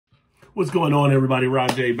What's going on, everybody?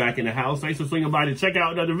 Rob J back in the house. Thanks for swinging by to check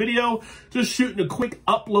out another video. Just shooting a quick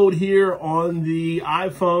upload here on the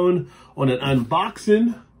iPhone on an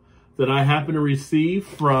unboxing that I happen to receive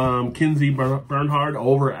from Kinsey Bernhard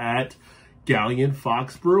over at Gallant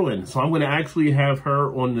Brewing. So I'm going to actually have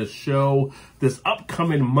her on the show this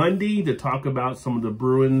upcoming Monday to talk about some of the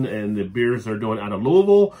brewing and the beers they're doing out of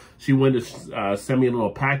Louisville. She wanted to send me a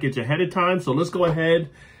little package ahead of time. So let's go ahead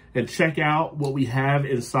and check out what we have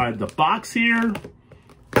inside the box here.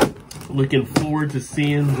 Looking forward to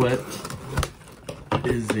seeing what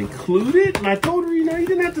is included. And I told her, you know, you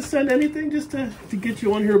didn't have to send anything, just to get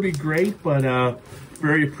you on here would be great. But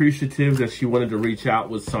very appreciative that she wanted to reach out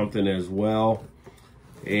with something as well.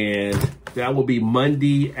 And that will be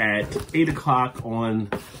Monday at 8 o'clock on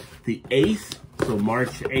the 8th. So March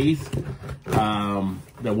 8th,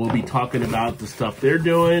 that we'll be talking about the stuff they're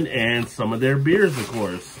doing and some of their beers, of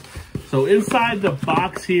course. So inside the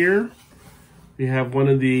box here, we have one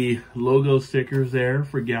of the logo stickers there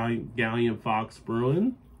for Gallant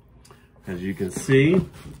Brewing, as you can see.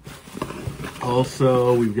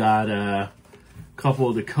 Also, we've got a couple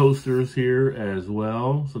of the coasters here as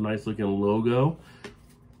well. It's a nice looking logo.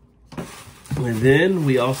 And then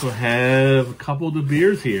we also have a couple of the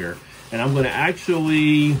beers here. And I'm going to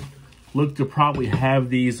actually look to probably have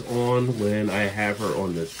these on when I have her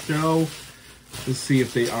on the show. Let's see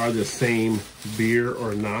if they are the same beer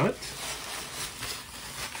or not.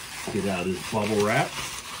 Get out his bubble wrap.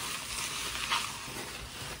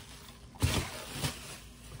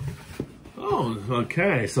 Oh,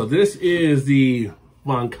 okay. So this is the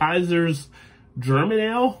Von Kaiser's German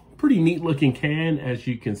Ale. Pretty neat looking can, as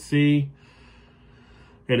you can see.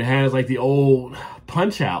 It has like the old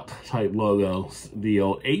Punch-Out type logo, the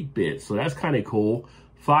old 8-bit. So that's kind of cool.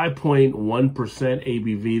 5.1%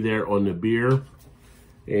 ABV there on the beer.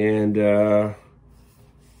 And let's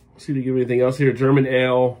see if they give me anything else here. German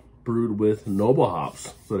ale brewed with noble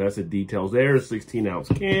hops. So that's the details there. 16-ounce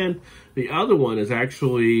can. The other one is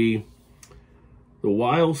actually the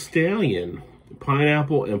Wild Stallion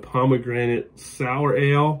Pineapple and Pomegranate Sour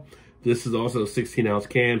Ale. This is also a 16-ounce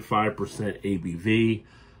can, 5% ABV.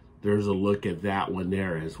 There's a look at that one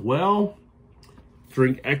there as well.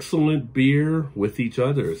 Drink excellent beer with each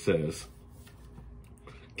other, it says.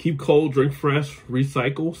 Keep cold, drink fresh,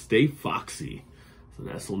 recycle, stay foxy. So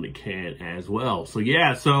that's on the can as well. So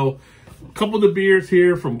yeah, so a couple of the beers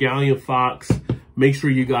here from Gallant. Make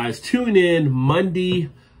sure you guys tune in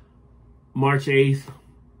Monday, March 8th,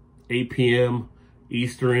 8 p.m.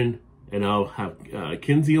 Eastern. And I'll have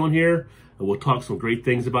Kinsey on here, and we'll talk some great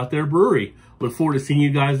things about their brewery. Look forward to seeing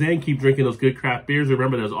you guys then. Keep drinking those good craft beers.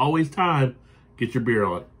 Remember, there's always time. Get your beer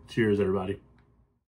on. Cheers, everybody.